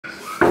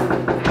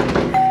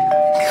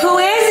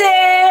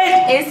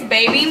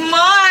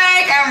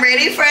Babymorg, I'm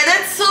ready for the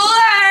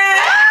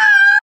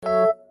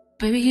tour.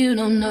 Baby, you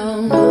don't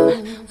know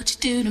what you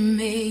do to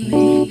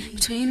me.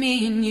 Between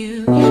me and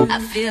you,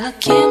 I feel a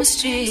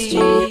chemistry.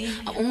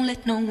 I won't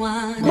let no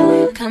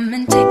one come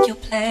and take your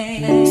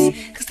place.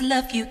 Cause the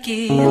love you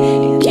give,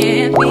 it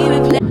can't be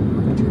replaced.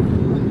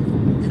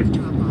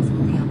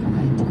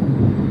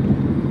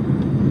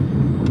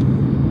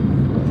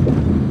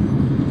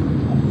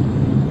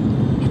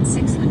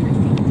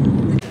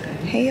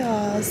 Hey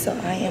y'all, so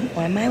I am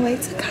on my way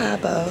to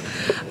Cabo.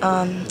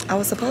 I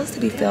was supposed to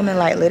be filming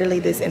like literally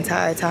this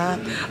entire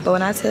time, but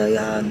when I tell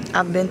y'all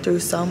I've been through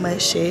so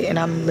much shit and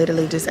I'm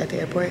literally just at the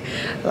airport.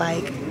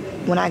 Like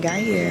when I got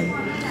here,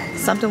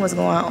 something was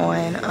going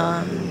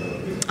on.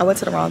 I went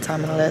to the wrong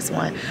terminal, that's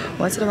one.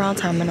 Went to the wrong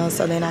terminal,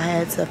 so then I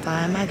had to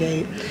find my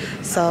gate.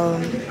 So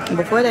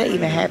before that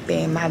even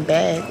happened, my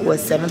bag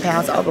was 7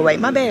 pounds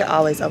overweight. My bag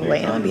always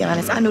overweight, and I'm gonna be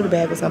honest, I knew the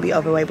bag was gonna be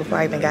overweight before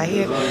I even got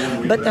here.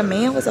 But the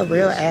man was a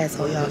real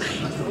asshole, y'all.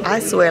 I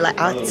swear, like,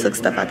 I took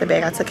stuff out the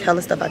bag. I took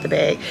hella stuff out the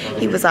bag.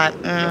 He was like,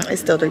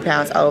 it's still 3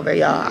 pounds over,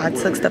 y'all. I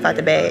took stuff out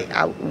the bag.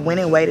 I went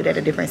and weighed it at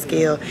a different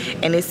scale,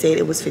 and it said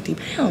it was 50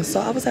 pounds. So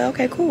I was like,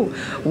 okay, cool.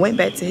 Went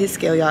back to his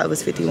scale, y'all. It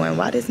was 51.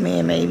 Why this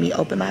man made me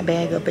open my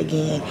bag up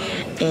again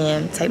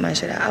and take my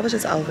shit out? I was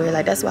just over it.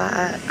 Like, that's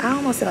why I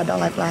almost said I don't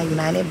like flying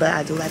United, but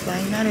I do like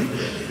flying United.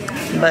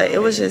 But it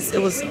was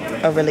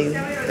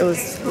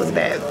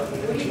bad.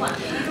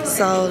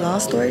 So long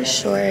story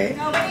short,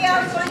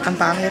 I'm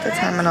finally at the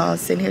terminal,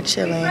 sitting here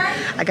chilling.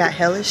 I got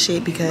hella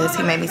shit because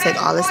he made me take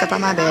all this stuff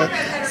out my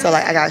bag. So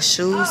like I got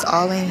shoes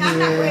all in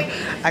here.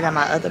 I got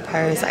my other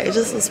purse. Like it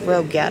just was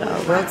real ghetto,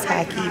 real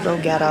tacky, real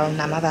ghetto.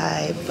 Not my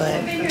vibe,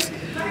 but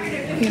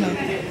you know,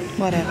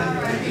 whatever.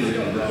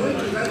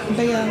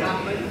 But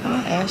yeah,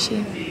 I'm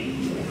ashy.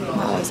 I'm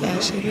always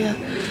ashy, yeah.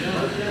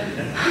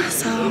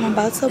 So I'm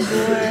about to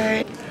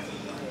board.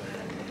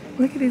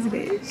 Look at this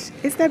bitch.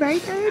 It's the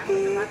birthday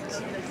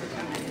bitch.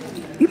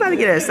 You about to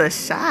get us a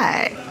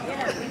shot.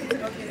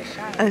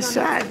 A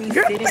shot.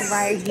 Girl. Sitting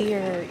right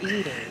here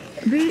eating.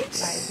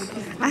 Bitch,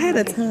 I had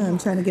a time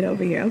trying to get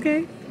over here,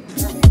 okay?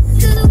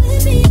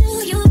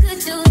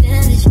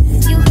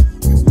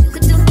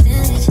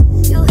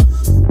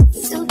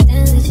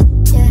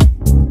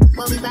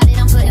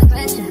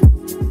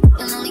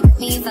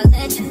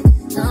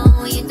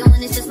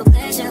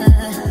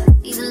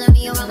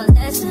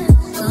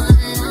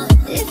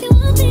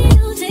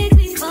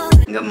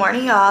 Good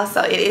morning, y'all.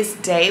 So it is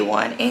day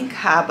 1 in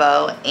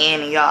Cabo,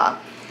 and y'all,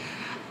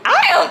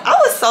 I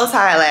was so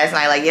tired last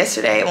night. Like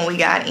yesterday when we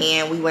got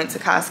in, we went to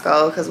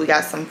Costco because we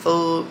got some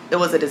food. It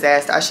was a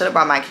disaster. I should have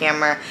brought my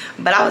camera,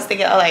 but I was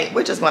thinking, oh, like,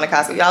 we're just going to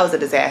Costco. Y'all, it was a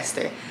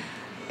disaster.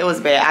 It was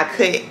bad.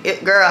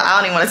 Girl, I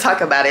don't even want to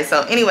talk about it.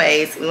 So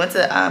anyways, we went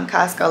to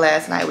Costco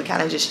last night. We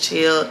kind of just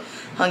chilled,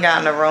 hung out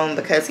in the room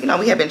because, you know,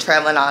 we had been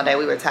traveling all day.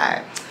 We were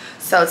tired.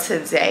 So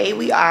today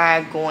we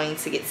are going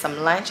to get some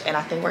lunch, and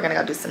I think we're gonna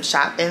go do some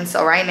shopping.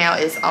 So right now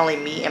it's only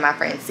me and my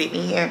friend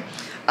Sydney here,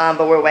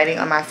 but we're waiting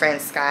on my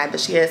friend Sky, but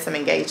she has some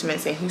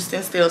engagements in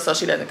Houston still, so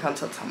she doesn't come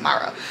till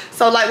tomorrow.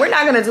 So like we're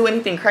not gonna do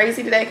anything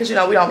crazy today because, you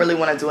know, we don't really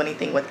want to do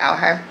anything without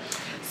her.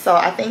 So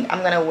I think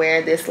I'm gonna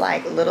wear this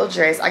like little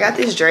dress. I got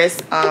this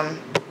dress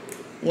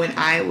when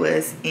I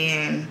was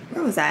in,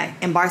 where was I?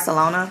 In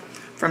Barcelona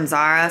from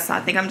Zara. So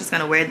I think I'm just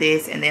gonna wear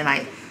this and then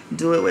like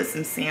do it with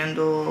some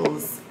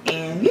sandals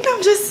and, you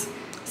know, just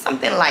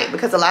something light,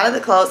 because a lot of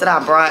the clothes that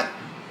I brought,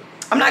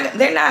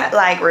 they're not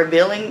like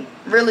revealing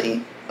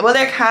really. Well,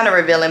 they're kind of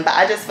revealing, but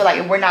I just feel like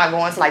if we're not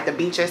going to like the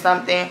beach or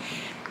something,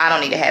 I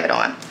don't need to have it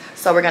on.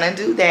 So we're gonna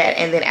do that,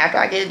 and then after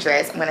I get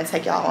dressed, I'm gonna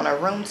take y'all on a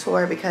room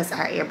tour because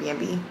our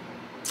Airbnb,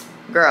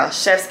 girl,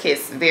 chef's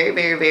kiss, very,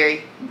 very,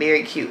 very,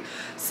 very cute.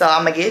 So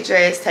I'm gonna get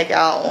dressed, take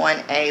y'all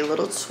on a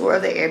little tour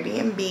of the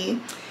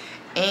Airbnb,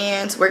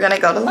 and we're gonna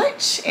go to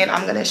lunch, and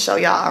I'm gonna show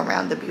y'all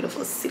around the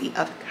beautiful city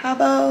of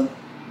Cabo.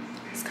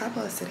 Is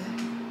Cabo a city?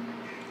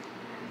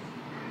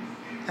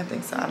 I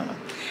think so, I don't know.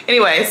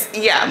 Anyways,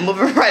 yeah,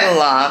 moving right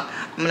along.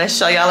 I'm gonna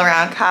show y'all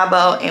around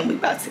Cabo, and we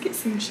about to get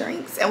some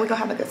drinks, and we're gonna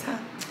have a good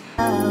time.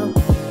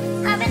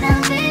 I've been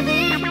out,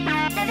 baby,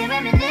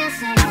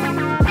 reminiscing.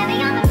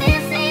 Maybe I'm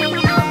missing,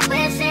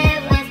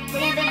 wishing with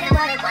living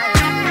what it was.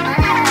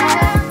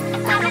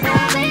 I've been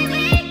out,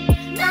 baby,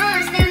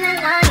 lost in the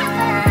light,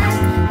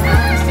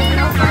 lost in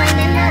no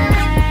finding love.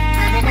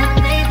 I've been out,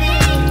 baby,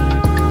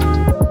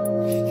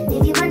 and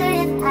if you wonder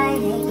if I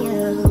hate you,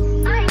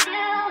 I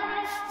do.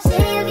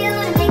 Say of you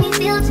to make me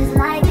feel just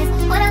like this,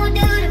 what I would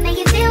do to make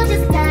you feel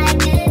just like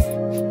this.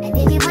 And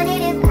if you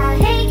wondered if I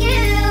hate you,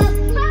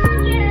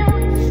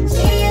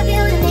 say of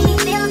you to make me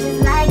feel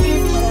just like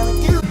this, what I would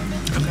do.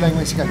 Like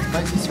Mexican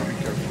spicy, so be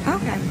careful.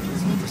 Okay.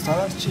 So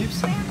tostadas, chips,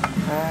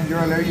 and you're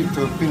allergic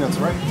to peanuts,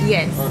 right?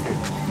 Yes. Okay.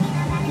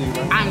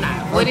 I'm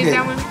not. What is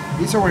that one?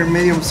 These are our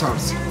medium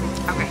sauce.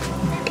 Okay.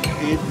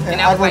 And that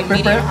add was like pepper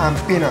medium? and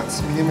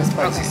peanuts, medium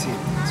spicy. Okay.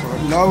 So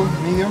low,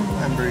 medium,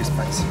 and very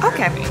spicy.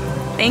 Okay.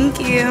 Thank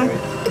you.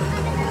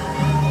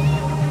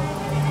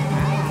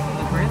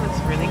 The bread looks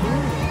really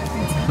good.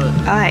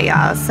 Alright,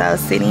 y'all. So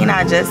Sydney and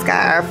I just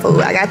got our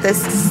food. I got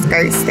this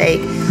skirt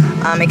steak.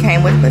 It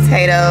came with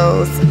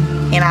potatoes,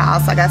 and I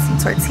also got some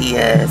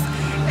tortillas.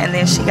 And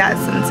then she got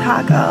some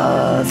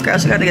tacos. Girl,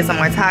 she's gonna get some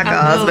more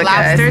tacos. A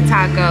lobster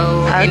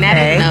taco. Okay. And that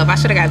ain't enough. I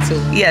should have got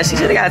 2. Yeah, she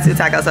should have got 2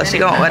 tacos. So she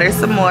gonna order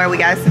some more. We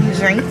got some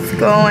drinks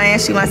going.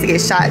 She wants to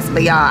get shots,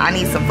 but y'all, I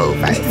need some food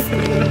first.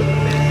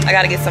 I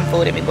gotta get some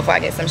food in me before I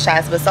get some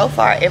shots. But so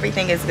far,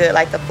 everything is good.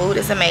 Like, the food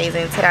is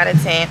amazing. 10 out of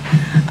 10.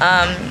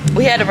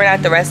 We had to rent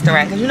out the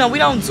restaurant because, you know, we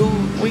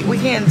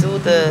can't do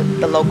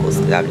the local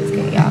stuff. I'm just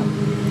kidding, y'all.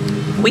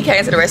 We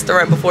came to the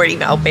restaurant before it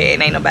even opened,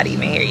 and ain't nobody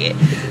even here yet.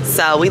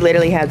 So we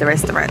literally have the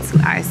restaurant to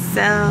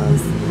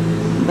ourselves.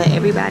 But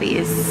everybody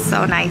is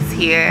so nice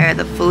here.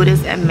 The food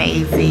is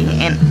amazing,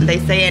 and they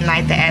say at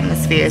night the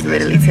atmosphere is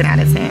literally 10 out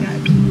of 10.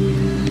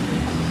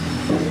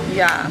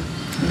 Yeah,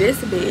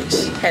 this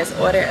bitch has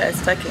ordered us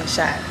fucking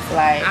shots.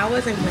 Like, I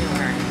wasn't playing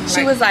with her.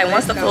 She was like,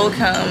 once the food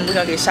comes, we're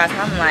gonna get shots.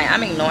 I'm like,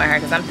 I'm ignoring her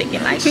because I'm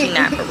thinking like she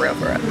not for real,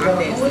 for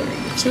real.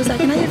 She was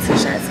like, can I get 2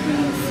 shots,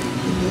 please?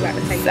 You got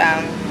to take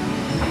So,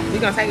 we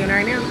gonna take it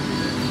right now?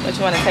 what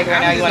you want to take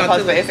right now? You want to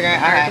post for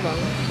Instagram? All right.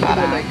 Hold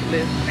on. Like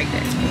this, like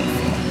that.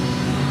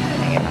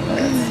 Get my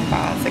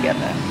phone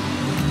together.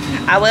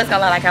 I was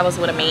gonna like I was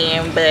with a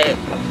man, but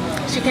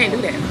She can't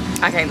do that.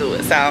 I can't do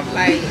it. So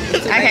Like,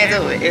 I can't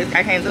do it.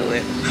 I can't do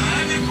it.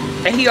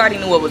 And he already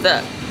knew what was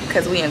up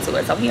because we into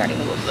it. So he already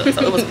knew what was up.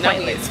 So it was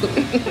pointless.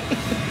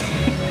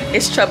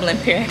 It's trouble in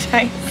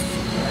paradise.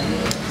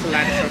 It's a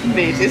lot of trouble.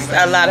 Bitch, it's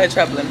a lot of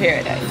trouble in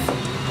paradise.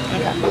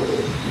 Okay.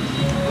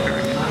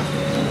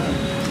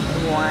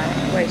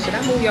 One. Wait, should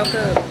I move your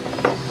cup?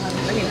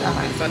 Let me know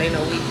so they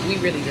know we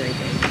really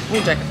drinking. We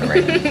drinking for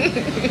real.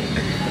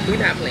 We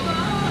not playing.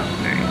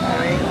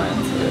 Alright.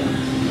 1,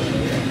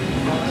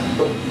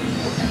 2.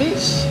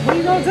 Bitch, what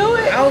you gonna do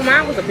it? Oh,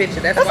 mine was a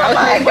picture. That's why I was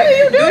like, what are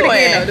you doing? Do it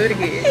again, though. Do it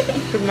again.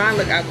 Because mine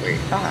look awkward.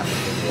 1,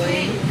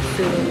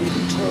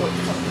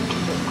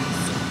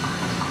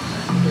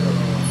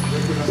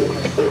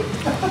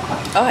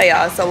 2. Okay,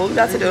 y'all. So what we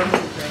about to do?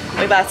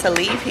 We about to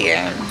leave here,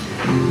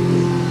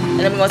 and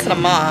then we go to the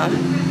mall.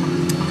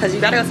 Cause you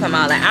gotta go to the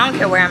mall. Like, I don't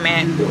care where I'm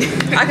at.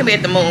 I could be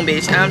at the moon,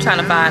 bitch. I'm trying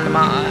to find the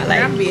mall.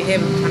 Like, I'm being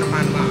heavy trying to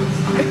find the mall.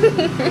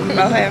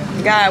 Okay,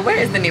 God, where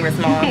is the nearest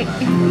mall?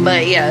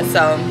 But yeah,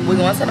 so we're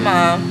going to the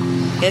mall.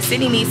 And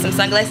Sydney needs some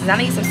sunglasses. I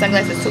need some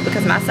sunglasses too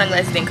because my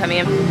sunglasses didn't come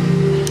in.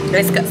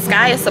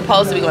 Sky is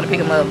supposed to be going to pick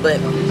them up, but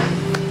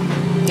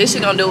is she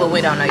gonna do it?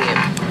 We don't know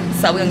yet.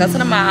 So we're gonna go to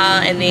the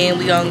mall, and then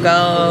we're gonna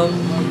go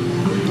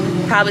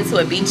probably to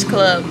a beach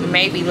club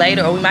maybe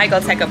later, or we might go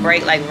take a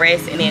break, like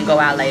rest, and then go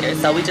out later.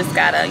 So we just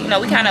gotta, you know,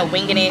 we kind of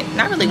winging it.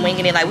 Not really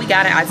winging it, like we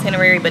got an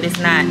itinerary, but it's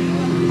not,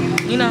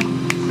 you know,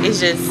 it's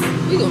just,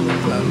 We going with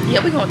the flow.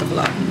 yeah, we going with the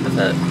flow. The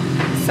fuck.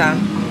 So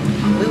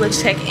we will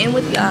check in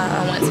with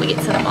y'all once we get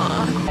to the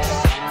mall.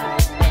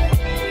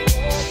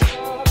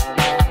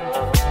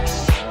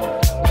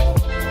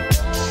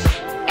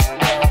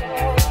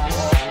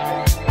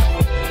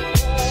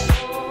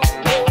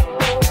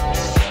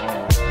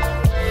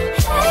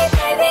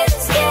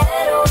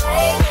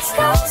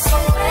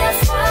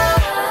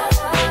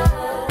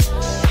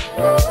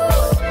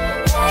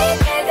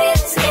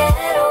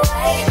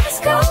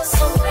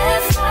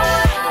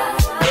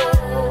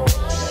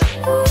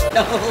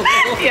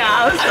 Yeah,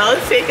 I'm so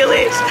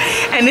ticklish,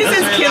 and this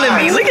is killing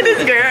me. Look at this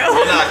girl.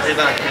 You're not.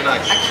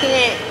 I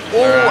can't.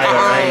 All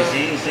right.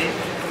 You see?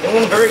 It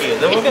won't hurt you.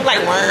 It feels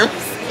like worms.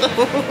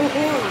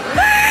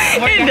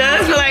 It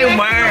does feel like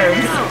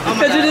worms.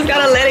 Because you just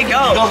gotta let it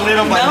go. Don't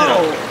let 'em by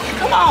No.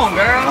 Come on,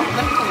 girl.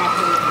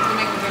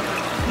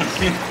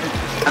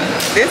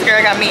 This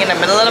girl got me in the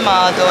middle of the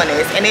mall doing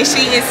this, and then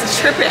she is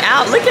tripping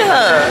out. Look at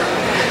her.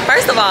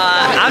 First of all,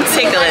 I'm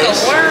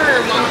ticklish.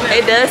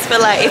 It does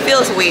feel like, it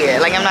feels weird.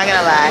 Like, I'm not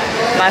gonna lie.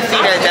 My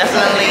feet are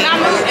definitely.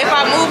 If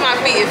I move my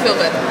feet, it feels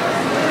better.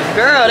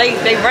 Girl,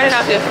 they running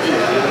off your feet.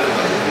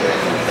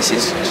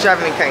 She's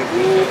driving me crazy.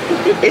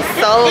 It's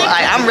so,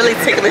 like, I'm really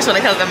ticklish when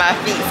it comes to my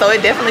feet. So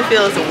it definitely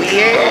feels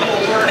weird,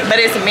 but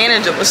it's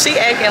manageable. She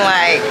acting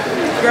like,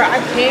 Girl,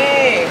 I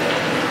can't.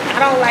 I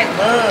don't like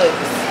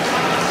bugs.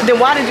 then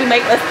why did you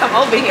make us come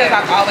over here?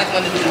 Because I've always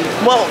wanted to do it.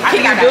 Well,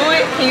 can you do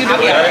it? Can you do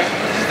it?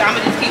 I'm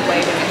gonna just keep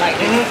waving it like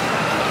this.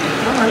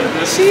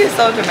 She is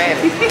so dramatic.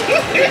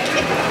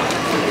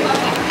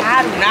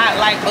 I do not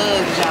like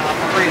bugs, y'all,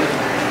 for real.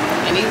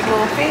 And these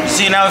little fish.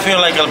 See, now I feel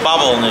like a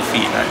bubble on the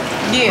feet, right?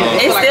 Yeah,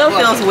 It like still a bug.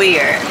 feels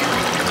weird.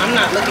 I'm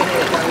not looking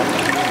at it though,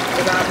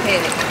 because I'm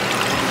panic.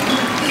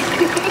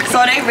 So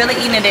are they really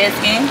eating a dead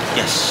skin?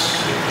 Yes.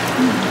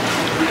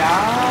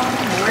 Y'all,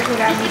 Morgan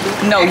got me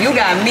doing No, you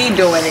got me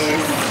doing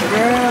this.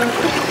 Girl.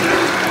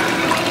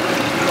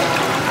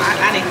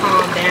 I didn't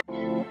calm down.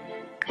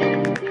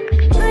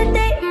 Good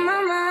day in my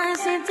mind,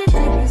 seem to take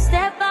a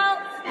step out.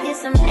 Get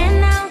some air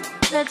now,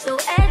 let your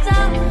edge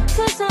out.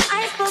 Put some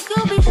iceberg,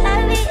 you'll be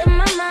heavy in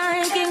my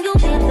mind. Can you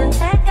get the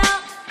heck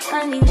out?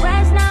 I need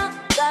rest now,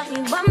 got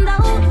me bummed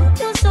out.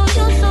 You so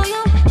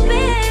you,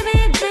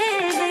 baby,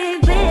 baby,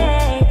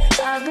 baby.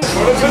 I've been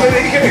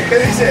 ¿Qué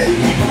dice?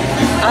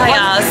 Oh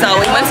y'all,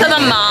 so we went to the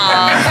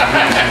mall,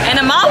 and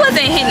the mall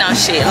wasn't hitting on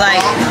shit.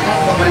 Like,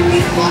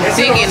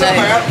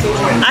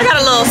 I got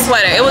a little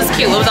sweater. It was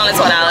cute. It was only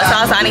 $12, so I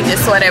was like, I need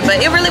this sweater,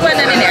 but it really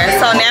wasn't in there.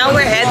 So now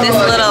we're at this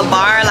little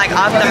bar, like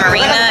off the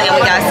marina, and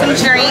we got some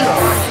drinks.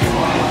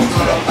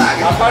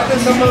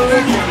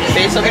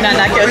 Bitch, look at that,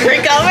 knock your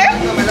drink over.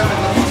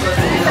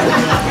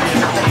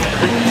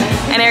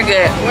 And they're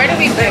good. Where do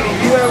we pay?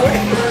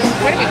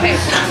 Where do we pay?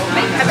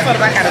 I just thought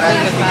about kind of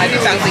food massage. You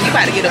sound like you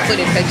about to get a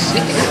foot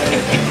infection.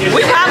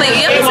 We probably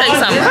give to take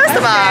something. First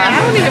of all, I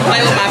don't even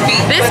play with my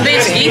feet. This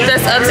bitch geeked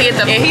us up to get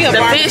the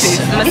fish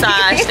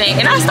massage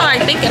thing. And I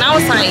started thinking, I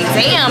was like,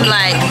 damn,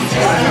 like,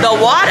 the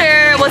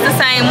water was the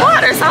same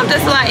water. So I'm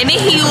just like, and then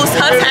he used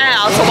her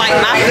towel to wipe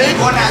my feet.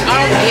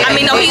 I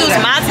mean, no, he used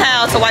my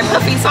towel to wipe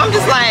her feet. So I'm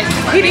just like,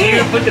 He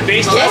did. Put the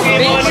base yes,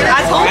 bitch,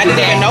 I told I you didn't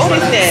even that.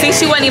 notice that. See,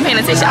 she wasn't even paying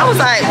attention. I was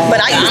like,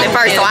 but I used it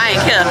first, so I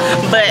ain't care.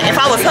 But if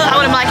I was her, I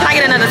would have been like, can I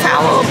get another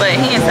towel? But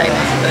he didn't say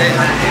that. But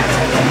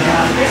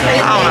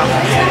I don't know.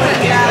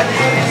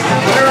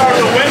 Where are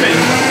the women?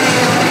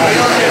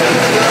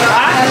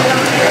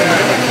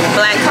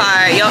 Black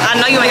card. Yo, I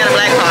know you ain't got a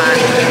black card.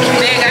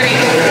 They ain't got it.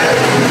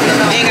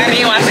 They ain't got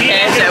it. You want to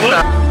cash up.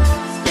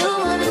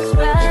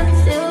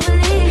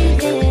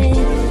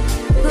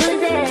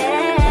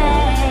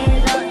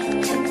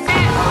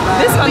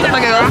 This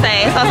motherfucker gonna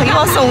say, so I was like, you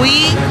want some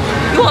weed?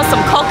 You want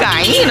some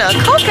cocaine?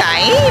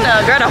 Cocaine?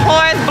 Girl, the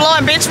horns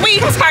blowing, bitch. We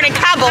turning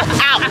Cabo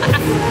out.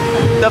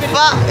 The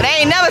fuck?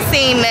 They ain't never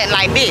seen nothing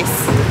like this.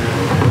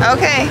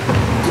 Okay?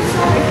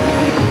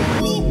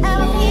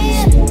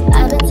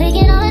 I've been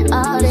taking on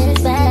all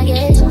this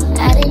baggage,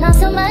 adding on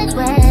so much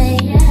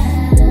weight.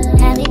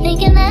 Had me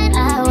thinking that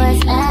I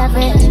was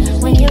average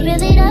when you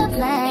really don't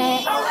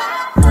play.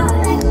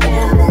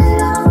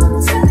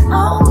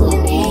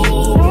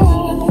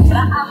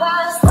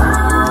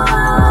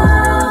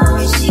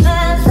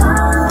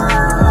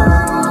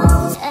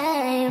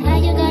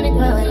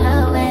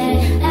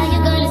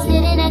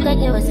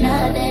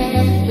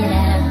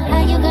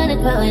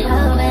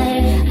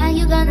 How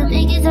you gonna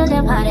make it so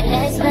damn hard to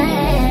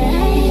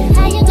explain?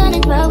 How you gonna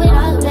grow it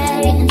all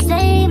away and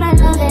say my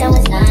love that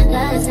was not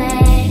the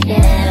same?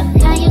 Yeah.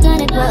 How you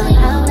gonna grow it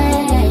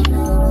away?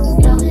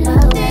 Grow it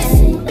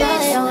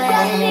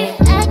away.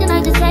 Acting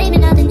like the same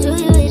and nothing to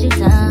you is your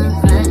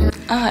tongue.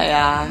 Oh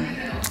yeah.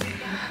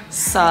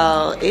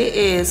 So it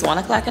is 1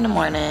 o'clock in the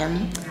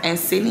morning, and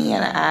Sydney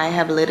and I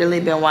have literally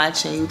been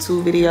watching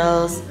YouTube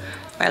videos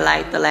for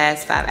like the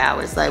last 5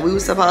 hours. Like, we were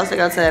supposed to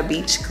go to a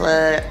beach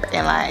club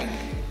and like,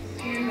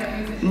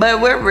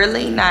 but we're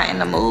really not in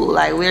the mood.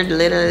 Like, we're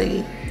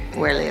literally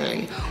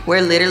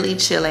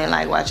chilling,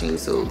 like watching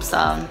YouTube. So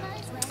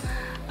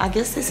I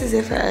guess this is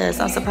it for us.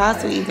 I'm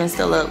surprised we even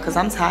still up because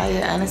I'm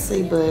tired,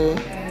 honestly, but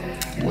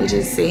we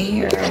just sitting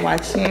here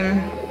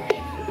watching.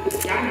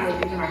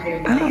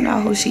 I don't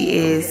know who she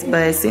is,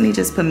 but Sydney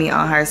just put me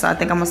on her, so I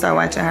think I'm gonna start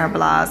watching her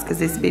vlogs because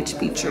this bitch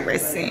be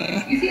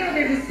dressing,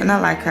 and I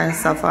like her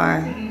so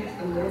far.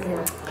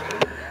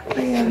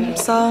 But yeah,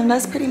 so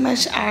that's pretty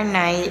much our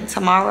night.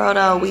 Tomorrow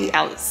though, we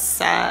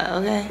outside.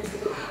 Okay,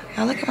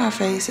 now look at my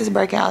face, it's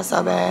breaking out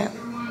so bad.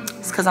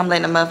 It's because I'm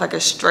letting the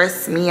motherfucker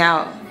stress me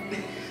out,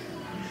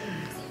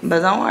 but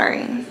don't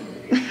worry.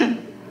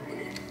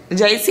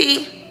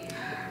 JT,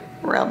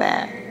 real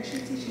bad,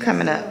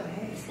 coming up.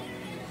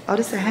 Oh,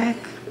 this a hack.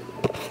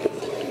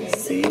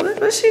 Let's see,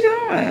 what's she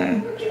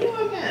doing?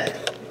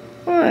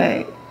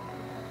 What?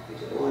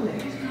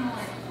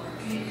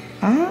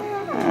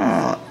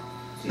 Oh,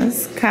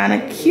 that's kind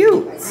of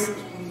cute.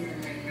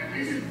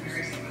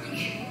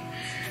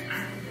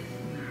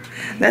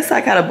 That's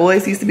like how the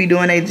boys used to be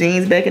doing their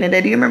jeans back in the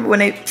day. Do you remember when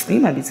they, you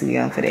might be too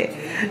young for that.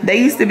 They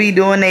used to be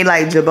doing they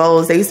like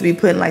jabots. They used to be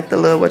putting like the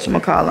little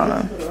whatchamacallit on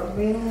them.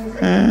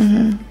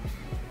 Mm-hmm.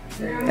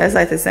 That's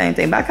like the same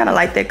thing, but I kind of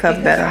like that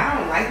cuff better. I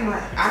don't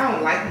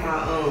like my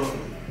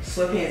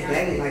sweatpants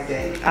baggy like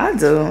that. I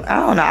do. I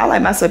don't know. I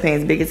like my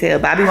sweatpants big as hell,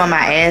 but I be want my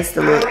ass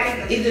to look.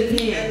 It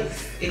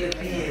depends. It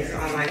depends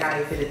on like how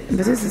they fit it.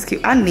 But this is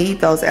cute. I need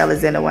those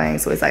Alexander Wang,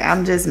 so it's like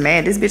I'm just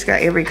mad. This bitch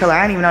got every color.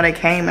 I didn't even know they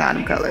came in all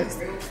them colors.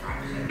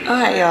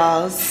 Alright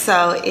y'all,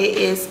 so it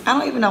is, I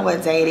don't even know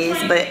what day it is,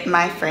 but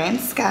my friend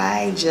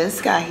Sky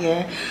just got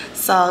here.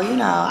 So, you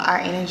know, our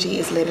energy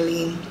is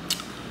literally,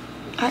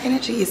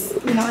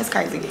 you know, it's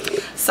crazy.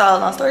 So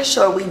long story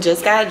short, we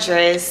just got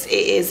dressed.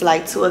 It is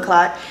like 2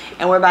 o'clock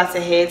and we're about to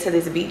head to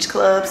this beach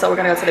club. So we're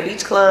gonna go to the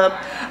beach club.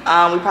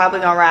 We probably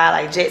gonna ride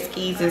like jet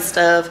skis and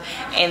stuff.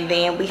 And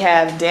then we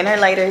have dinner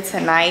later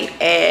tonight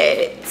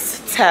at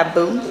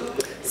Taboo.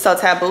 So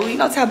Taboo, you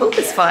know, Taboo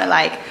is fun.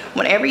 Like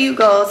whenever you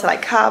go to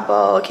like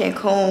Cabo,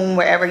 Cancun,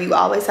 wherever, you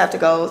always have to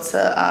go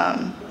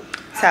to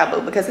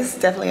Taboo because it's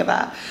definitely a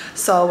vibe.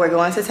 So we're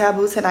going to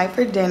Taboo tonight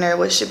for dinner,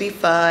 which should be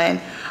fun.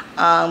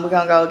 We're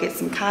gonna go get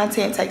some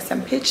content, take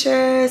some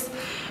pictures,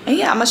 and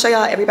yeah, I'm gonna show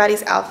y'all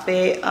everybody's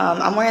outfit.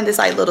 I'm wearing this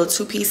like little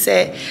two-piece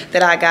set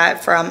that I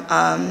got from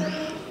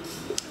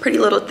Pretty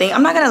Little Thing.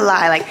 I'm not gonna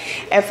lie, like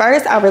at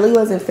first I really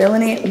wasn't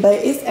feeling it, but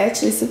it's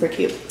actually super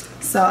cute.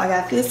 So I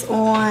got this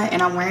on,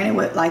 and I'm wearing it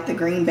with like the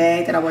green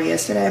bag that I wore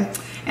yesterday,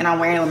 and I'm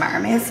wearing it with my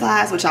Hermes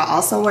slides, which I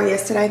also wore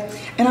yesterday.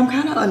 And I'm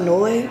kind of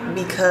annoyed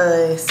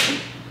because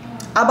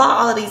I bought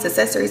all of these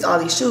accessories, all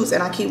these shoes,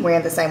 and I keep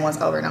wearing the same ones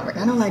over and over.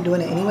 And I don't like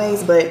doing it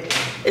anyways, but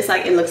it's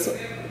like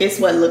it's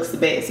what looks the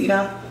best, you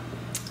know?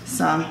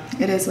 So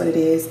it is what it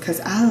is,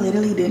 because I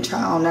literally didn't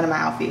try on none of my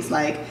outfits.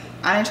 like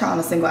I didn't try on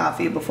a single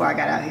outfit before I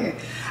got out here.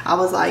 I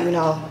was like, you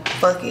know,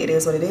 fuck it, it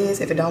is what it is.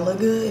 If it don't look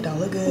good, it don't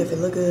look good. If it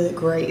look good,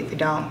 great. If it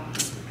don't,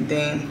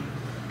 then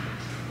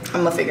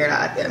I'm gonna figure it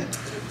out there.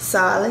 So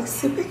I look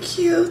super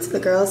cute. The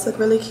girls look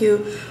really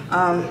cute.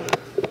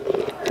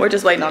 We're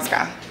just waiting on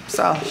Sky.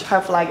 So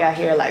her flight got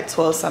here like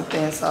 12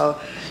 something, so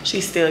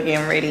she's still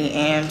getting ready.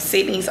 And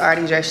Sydney's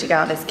already dressed. She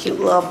got this cute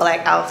little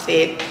black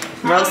outfit,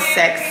 real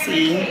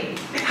sexy.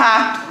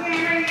 Huh?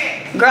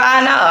 Girl,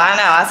 I know.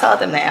 I told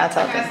them that. I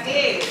told them.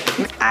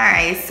 All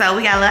right, so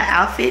we got a little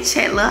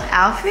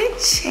outfit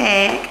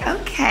check.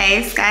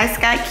 Okay,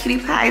 Sky,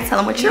 cutie pie. Tell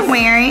them what you're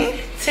wearing.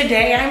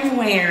 Today I'm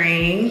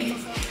wearing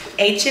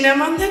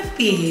H&M on the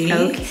feet.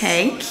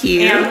 Okay,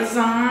 cute.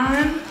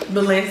 Amazon,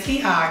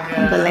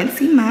 Balenciaga.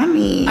 Balenci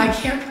mommy. I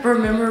can't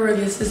remember where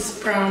this is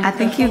from. I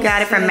think you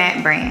got it from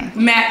Matte brand.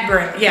 Matte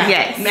brand, yeah.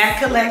 Yes.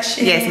 Matte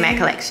collection. Yes, Matte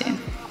collection.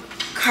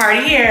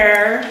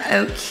 Cartier.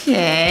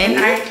 Okay.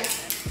 And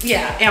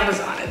yeah,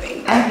 Amazon, I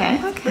think.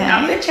 Okay.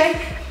 Outfit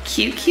check.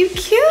 Cute.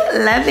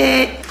 Love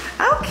it.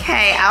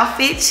 Okay,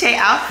 outfit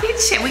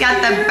check. We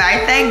got the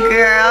birthday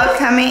girl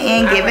coming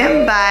in,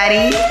 giving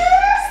body.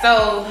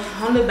 So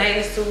on the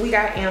base, so we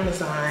got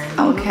Amazon.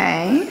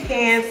 Okay.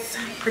 Pants,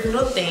 Pretty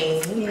Little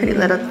Thing. Pretty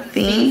Little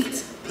Thing.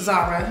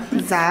 Zara.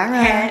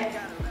 Hat,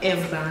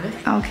 Amazon.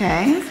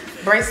 Okay.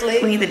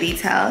 Bracelet. We need the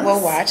details.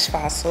 Well, watch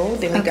Fossil.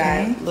 Then we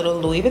got little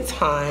Louis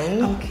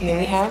Vuitton. Okay. Then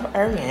we have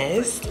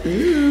Hermes.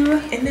 Ooh.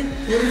 And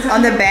then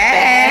On the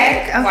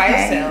back.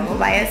 Okay. YSL.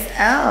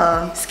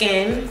 YSL.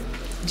 Skin.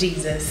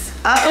 Jesus.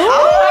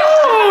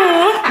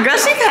 Oh. Girl,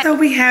 she got. So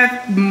we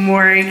have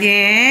Morgan.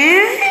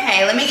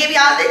 Okay, let me give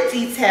y'all the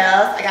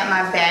details. I got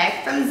my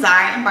bag from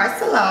Zara in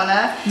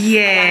Barcelona.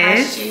 Yes. I got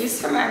my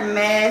shoes from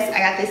Hermes. I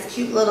got this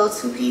cute little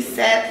two-piece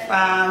set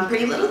from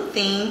Pretty Little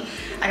Thing.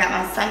 I got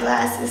my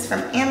sunglasses from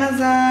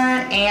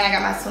Amazon, and I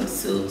got my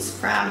swimsuits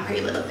from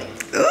Pretty Little Thing.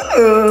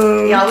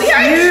 Ooh. Y'all, we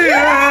are cute.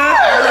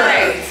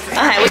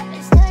 Okay.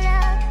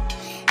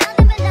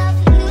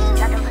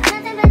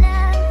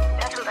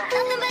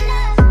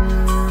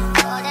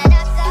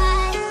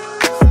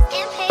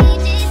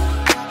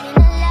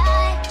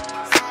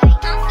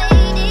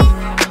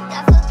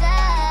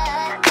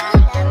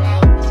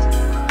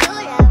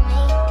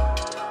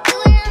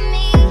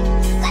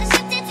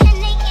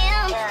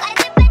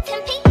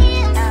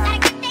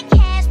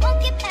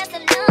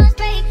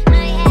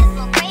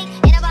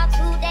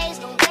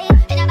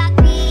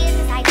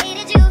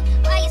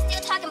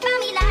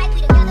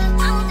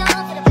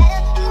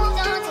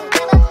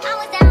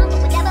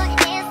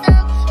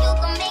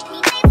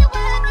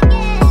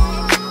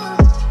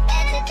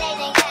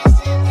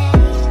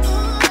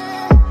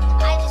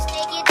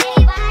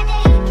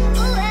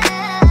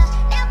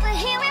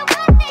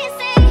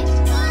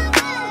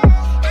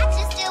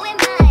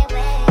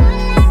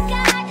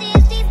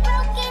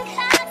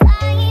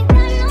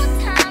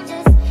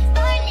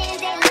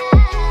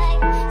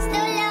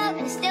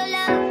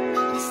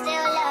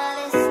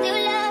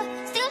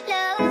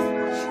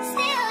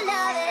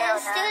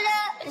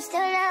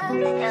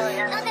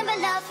 Nothing but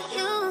love for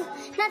you.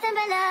 Nothing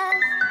but love.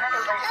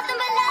 Nothing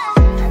but love.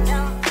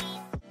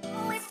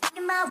 Always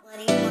talking about what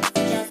he wants.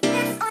 Just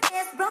fix on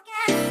his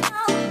broken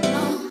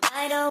soul.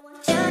 I don't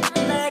want your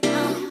number. No.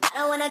 I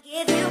don't wanna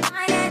give you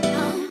mine.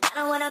 No. I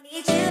don't wanna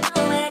meet you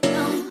nowhere.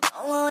 No.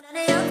 Don't want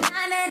none of your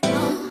time.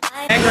 No.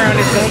 Background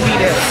is gonna be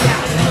there.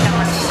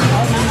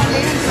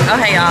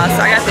 Okay, y'all.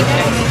 So I got this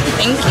drink.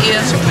 Thank you.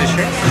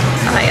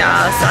 Okay,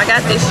 y'all. So I got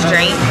this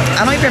drink.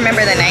 I don't even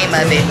remember the name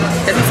of it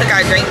because we took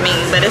our drink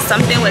meeting, but it's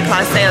something with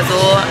Clase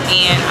Azul,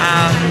 and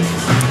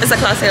it's a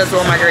Clase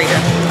Azul margarita.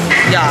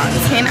 Y'all,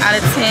 10 out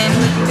of 10.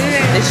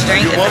 This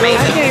drink is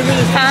amazing.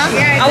 Huh?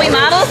 Are we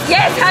models?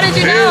 Yes. How did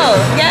you know?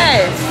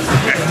 Yes.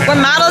 We're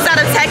models out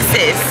of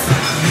Texas.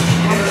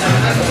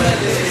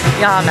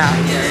 Y'all know.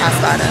 I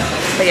started.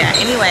 But yeah.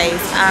 Anyways,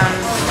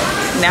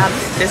 now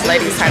this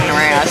lady's turning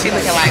around. She's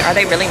looking like, are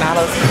they really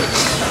models?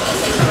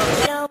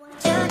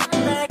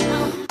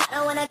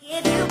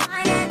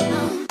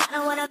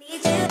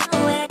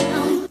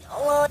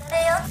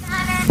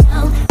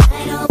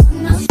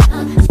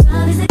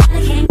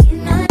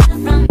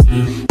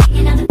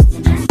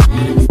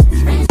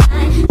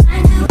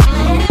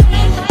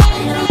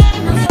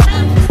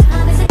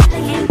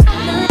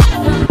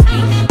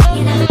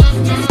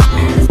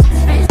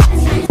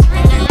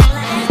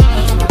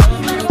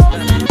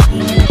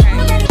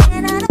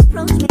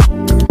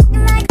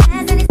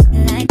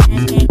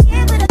 Like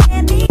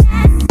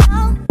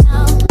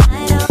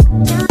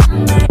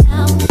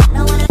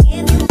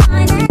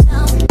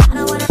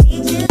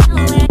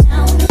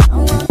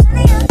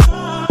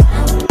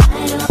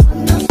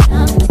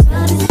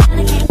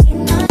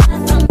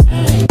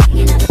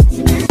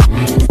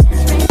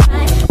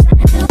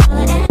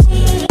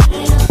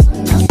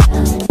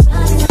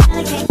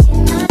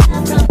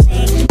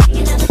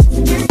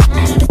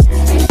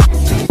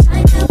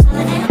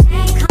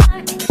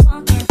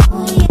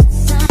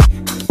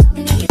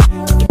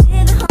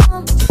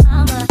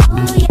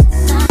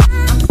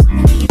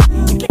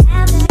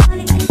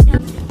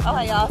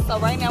Okay, y'all, so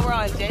right now we're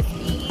on jet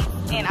skis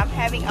and I'm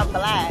having a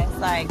blast.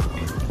 Like,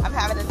 I'm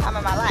having the time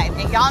of my life.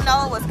 And y'all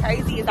know what's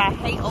crazy is I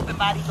hate open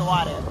bodies of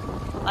water.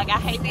 Like, I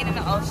hate being in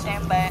the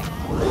ocean, but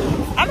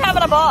I'm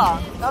having a ball,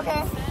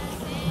 okay?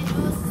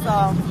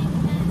 So,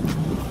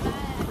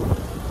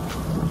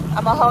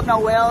 I'm gonna hold no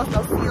whales,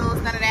 no seals,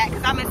 none of that,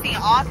 because I've been seeing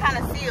all kind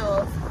of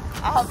seals.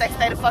 I hope they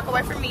stay the fuck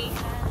away from me.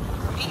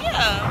 And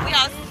yeah, we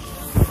outside.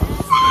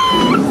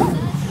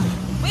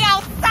 We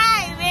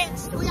outside,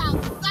 bitch. We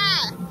outside.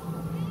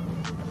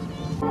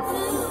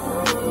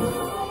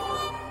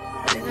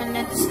 Living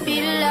at the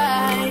speed of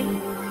light,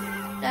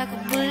 like a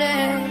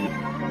bullet.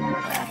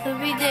 I could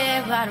be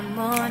there by the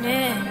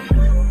morning.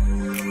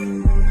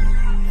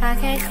 I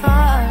can't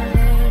call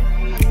it,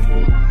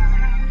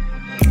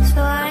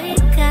 so I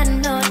ain't got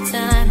no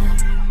time.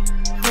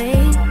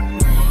 Wait,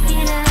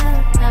 get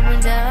up. I've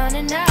been down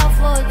and out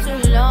for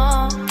too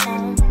long,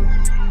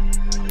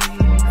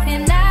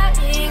 and I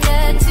ain't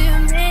got too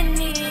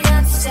many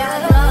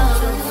outside.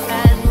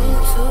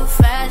 Move too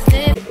fast.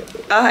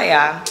 Oh,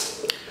 y'all.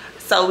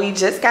 So we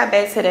just got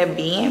back to the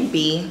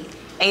B&B.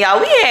 And y'all,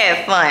 we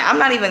had fun. I'm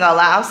not even gonna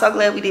lie. I'm so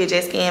glad we did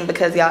jet skiing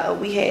because y'all,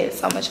 we had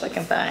so much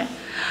fucking fun.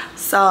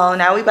 So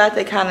now we about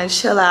to kind of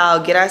chill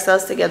out, get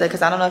ourselves together,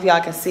 because I don't know if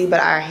y'all can see,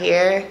 but our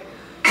hair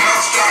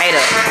ate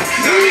up.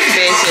 These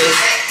bitches.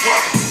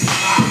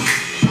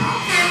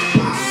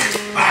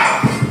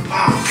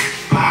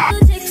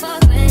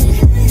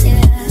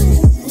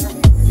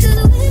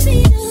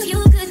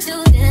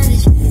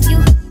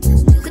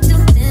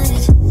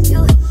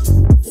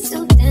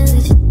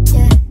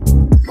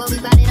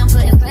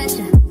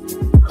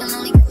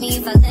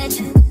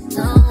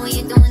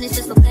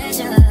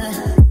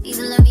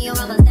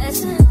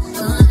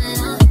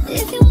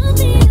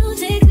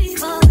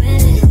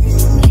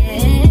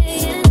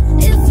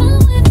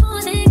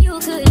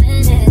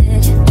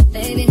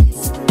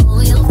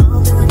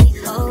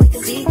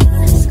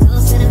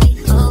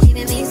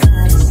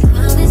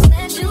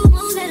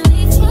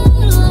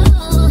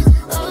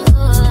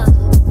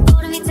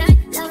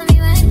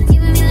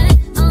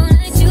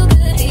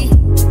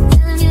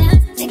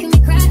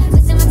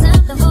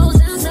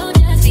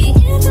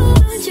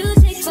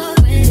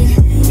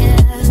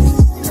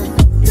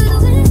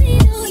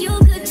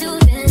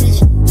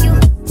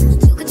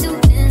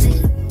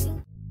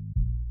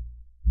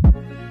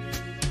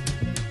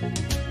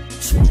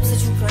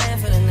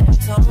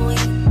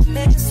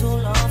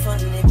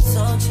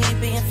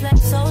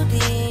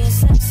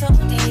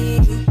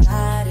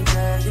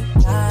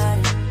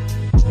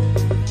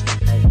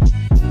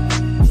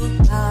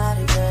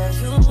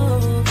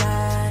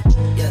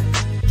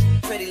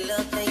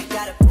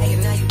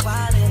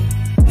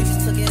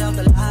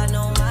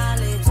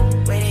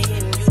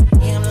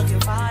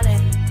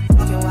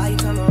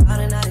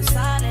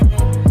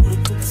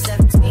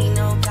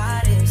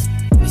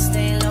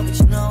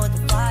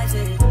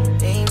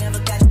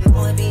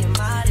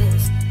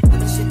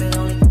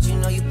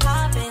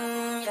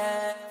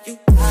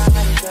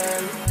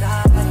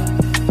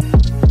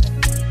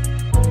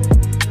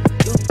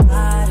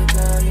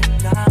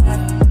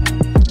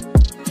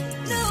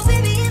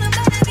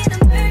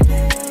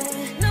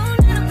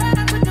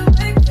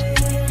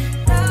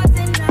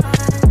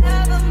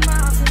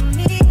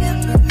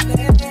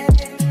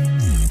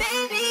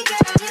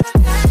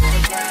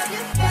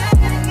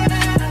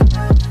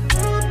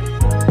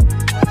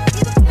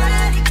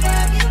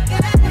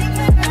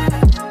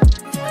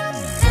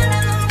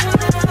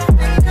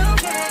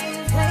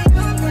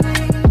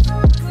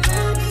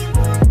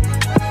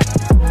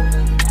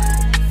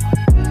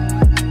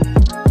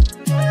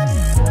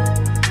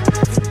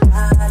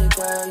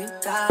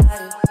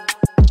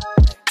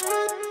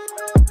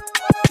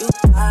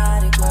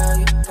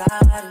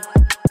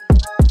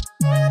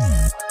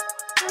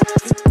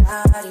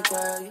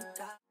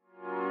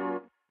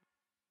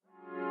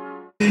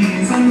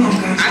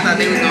 I thought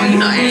they was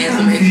gonna, add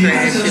some extra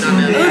shit on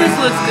there. Oh, this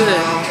looks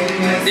good.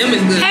 Them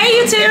is good. Hey,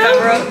 you two. I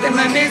broke in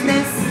my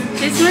business.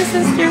 It's my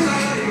sister.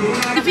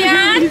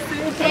 Vivian.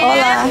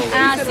 Hola.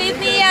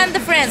 Sydney and the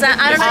friends. I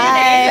don't know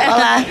Hi.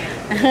 Hola.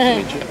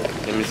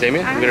 Let me say,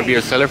 man, I'm gonna be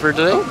your seller for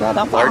today. Girl,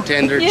 don't fall.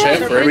 Bartender,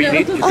 chef, whatever you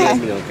need, you can let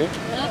me know, okay?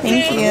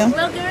 Thank you.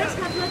 Well, girls,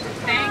 have lots of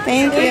fun.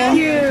 Thank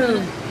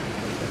you.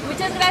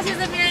 Muchas gracias,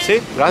 Vivian.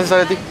 Sí, gracias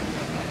a ti.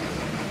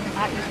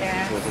 Ah,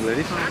 Welcome,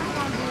 ladies.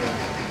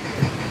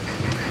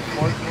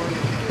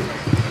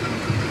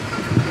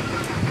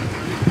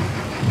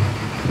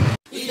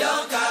 We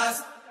don't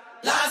cast,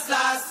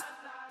 last.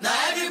 Now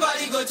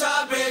everybody go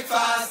to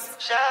breakfast.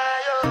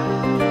 Shayo.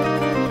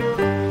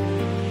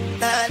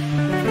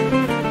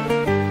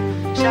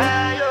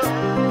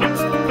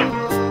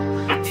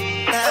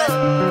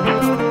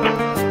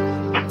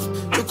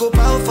 You go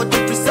bow for the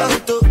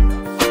result,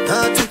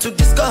 nothing to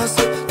discuss,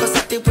 cause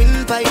I did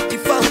win by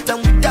default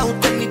and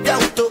without any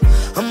doubt,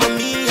 I'm a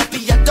me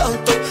happy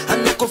adult, I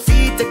no go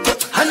feed the girl,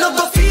 I no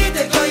go feed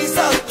the guys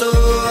out,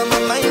 I'm a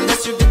mind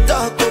that's you the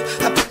dog,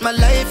 I put my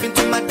life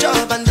into my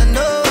job and I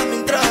know I'm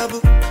in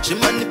trouble, she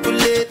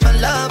manipulate my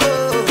love,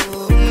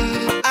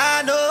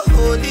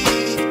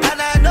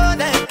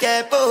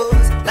 I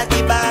pose like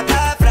the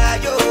Baba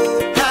Frayo.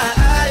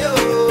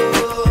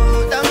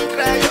 Don't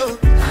cry, yo.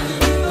 Ani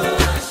Bibo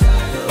and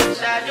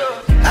Shayo.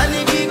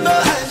 Ani Bibo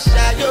and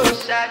Shayo.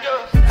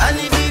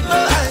 Ani Bibo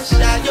and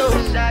Shayo.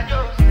 Shayo.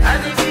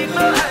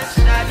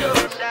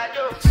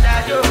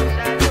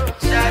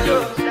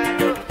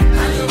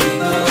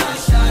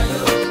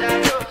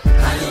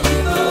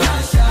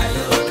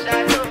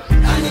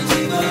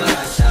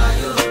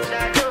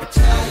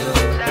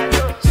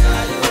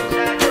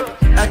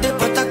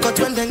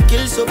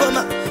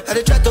 Obama, I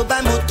dey try to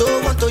buy moto,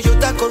 want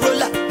Toyota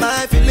Corolla.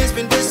 My feelings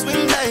been they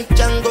swing like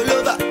Django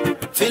Lover.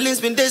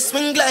 Feelings been they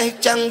swing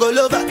like Django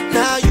Lover.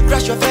 Now you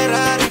crash your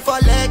Ferrari for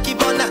Lucky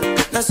Bona.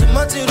 Now so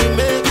much you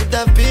remake it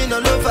have been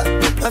all over.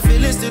 My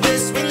feelings today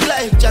swing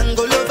like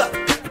Django Lover.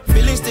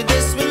 Feelings today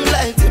swing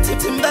like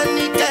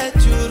Timbani.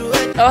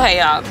 Oh hey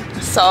y'all.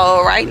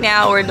 So right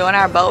now we're doing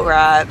our boat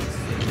ride.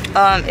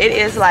 It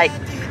is like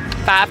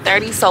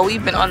 5:30, so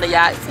we've been on the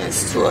yacht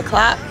since 2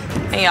 o'clock.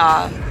 And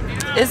y'all,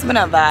 it's been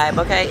a vibe,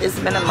 okay? It's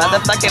been a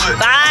motherfucking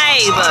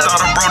vibe. All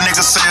them bro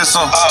niggas saying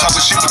something. Talking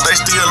shit, but they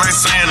still ain't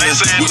saying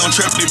this. We gon'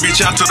 trap this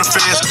bitch out to the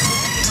feds.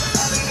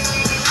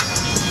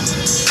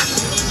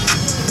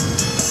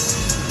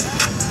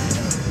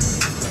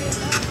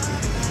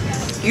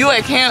 You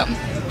at camp?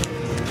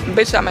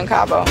 Bitch, I'm in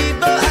Cabo.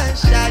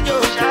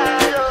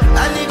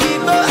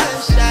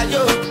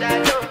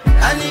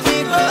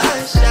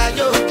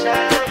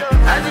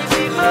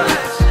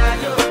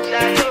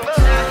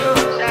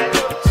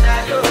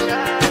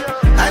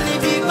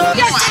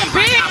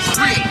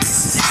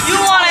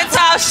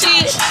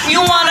 Shit, you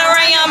want to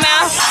run your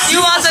mouth?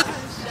 You want to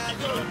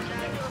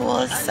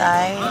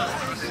poolside?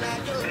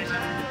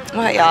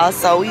 Alright, y'all.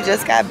 So we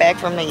just got back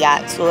from the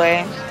yacht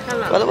tour.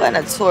 Well, it wasn't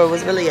a tour; it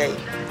was really a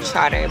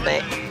charter.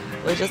 But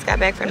we just got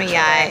back from the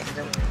yacht.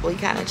 We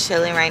kind of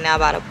chilling right now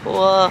by the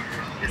pool.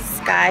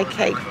 Sky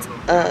caked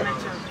up,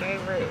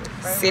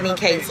 city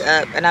caked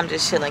up, and I'm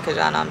just chilling because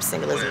y'all know I'm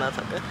single as a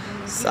motherfucker.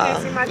 So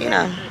you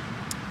know,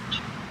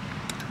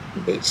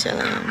 be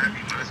chilling.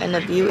 And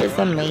the view is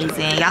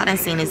amazing. Y'all done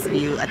seen this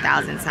view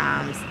 1,000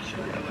 times,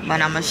 but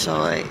I'm gonna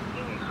show it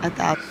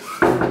 1,000.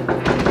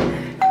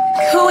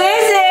 Who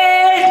is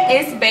it?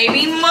 It's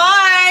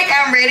Babymorg.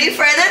 I'm ready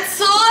for the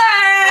tour.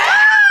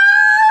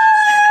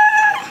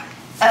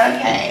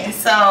 Okay,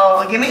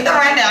 so give me the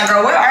rundown,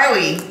 girl. Where are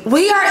we?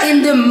 We are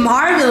in the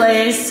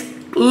marvelous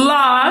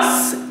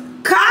Los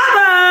Cabos.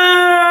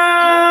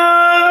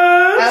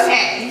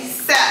 Okay,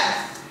 so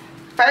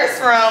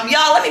first room,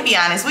 y'all, let me be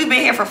honest, we've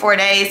been here for 4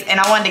 days and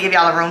I wanted to give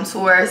y'all a room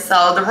tour.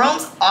 So the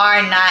rooms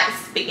are not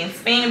spick and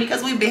span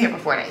because we've been here for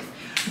 4 days,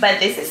 but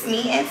this is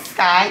me and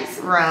Sky's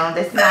room.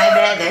 This is my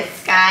bed, that's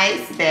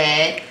Sky's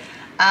bed.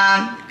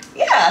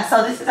 Yeah,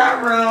 so this is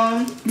our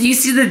room. Do you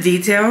see the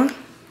detail?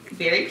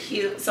 Very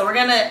cute. So we're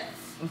gonna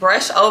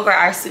brush over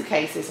our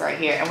suitcases right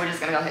here and we're just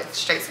gonna go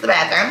straight to the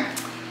bathroom.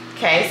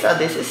 Okay, so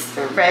this is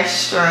the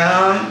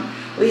restroom.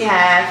 We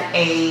have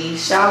a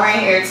shower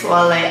in here,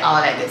 toilet, all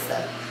of that good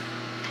stuff.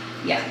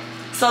 Yeah,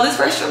 so this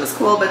restroom is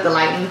cool, but the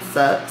lighting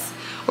sucks.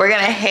 We're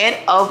gonna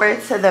head over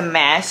to the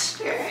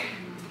master.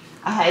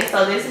 Okay,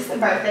 so this is the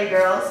birthday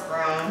girl's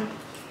room.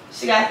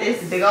 She got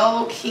this big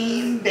old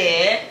king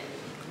bed.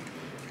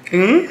 I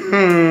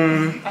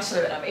should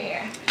have been over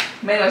here.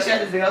 But anyway, she got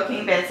this big old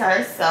king bed to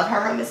herself.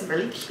 Her room is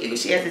really cute.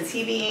 She has a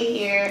TV in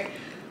here,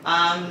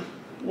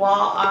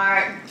 wall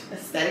art,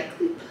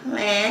 aesthetically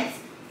planned,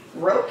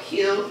 real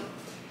cute.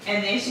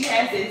 And then she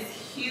has this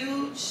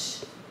huge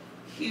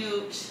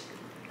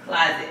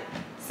closet.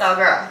 So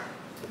girl,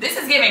 this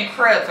is giving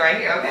cribs right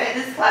here, okay?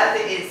 This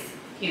closet is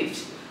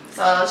huge.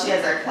 So she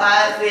has her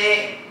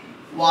closet,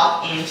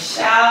 walk-in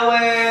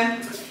shower,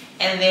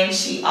 and then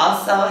she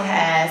also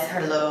has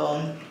her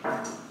little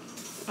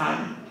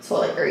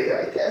toilet area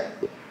right there.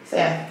 So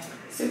yeah,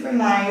 super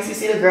nice. You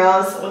see the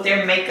girls with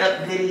their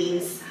makeup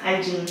goodies,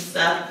 hygiene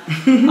stuff,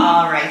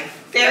 all right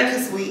there,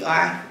 because we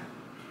are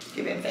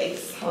giving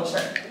face, whole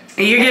shirt.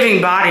 And you're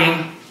giving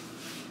body,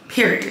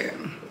 period.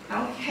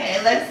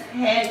 Okay, let's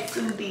head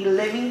to the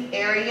living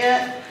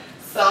area.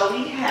 So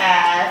we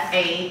have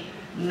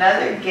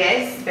another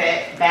guest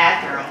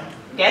bathroom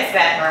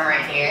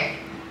right here.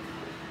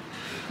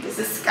 This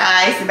is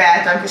Sky's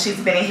bathroom because she's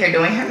been in here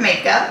doing her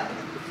makeup.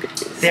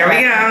 There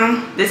we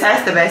go. This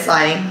has the best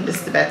lighting. This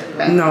is the best.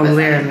 No,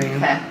 literally.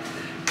 Okay.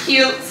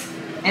 Cute.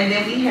 And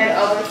then we head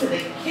over to the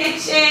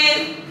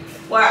kitchen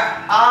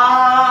where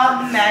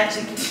all the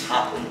magic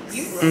happens.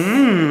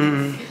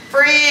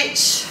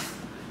 Fridge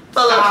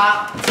full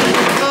of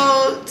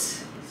food.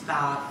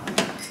 Stop.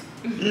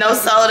 No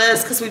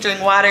sodas because we drink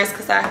waters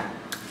because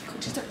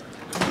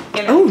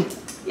Oh.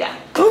 Yeah.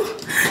 Oh.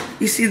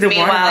 You see the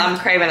Meanwhile, water? I'm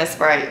craving a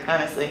Sprite,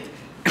 honestly.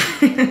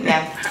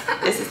 Yeah.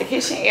 This is the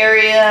kitchen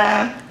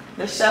area.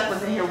 The chef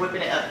was in here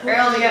whipping it up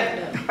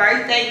earlier.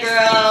 Birthday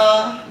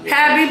girl.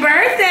 Happy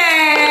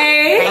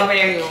birthday! Over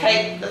there,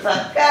 cake the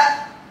fuck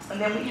up. And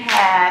then we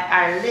have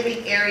our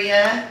living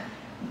area.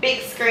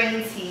 Big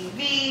screen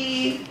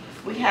TV.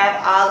 We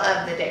have all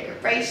of the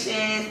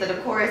decorations. The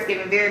decor is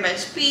giving very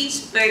much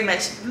beach, very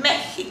much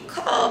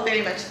Mexico,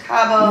 very much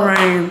Cabo.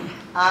 Right.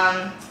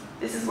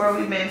 This is where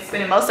we've been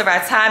spending most of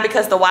our time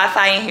because the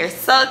Wi-Fi in here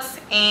sucks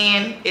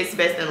and it's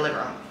best in the living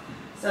room.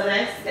 So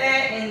that's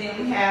that. And then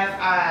we have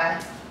our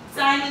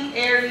dining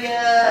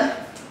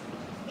area.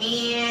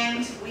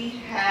 And we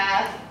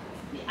have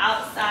the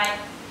outside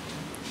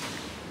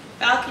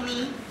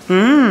balcony.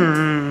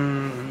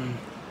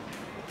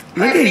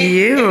 Look at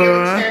you.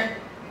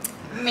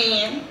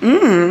 Man.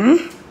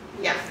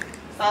 Yeah.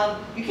 So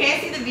you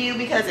can't see the view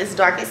because it's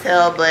dark as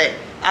hell, but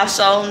I've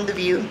shown the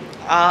view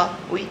all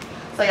week.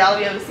 So y'all will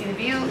be able to see the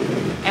view.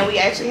 And we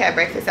actually had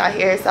breakfast out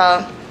here.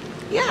 So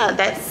yeah,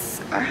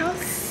 that's our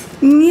house.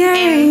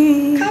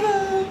 Yay. Come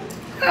on.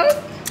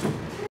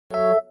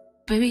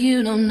 Baby,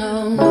 you don't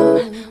know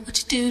what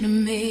you do to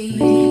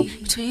me.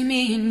 Between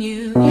me and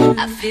you,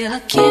 I feel a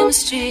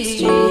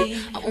chemistry.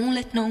 I won't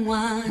let no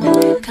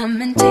one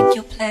come and take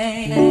your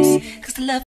place. 'Cause the love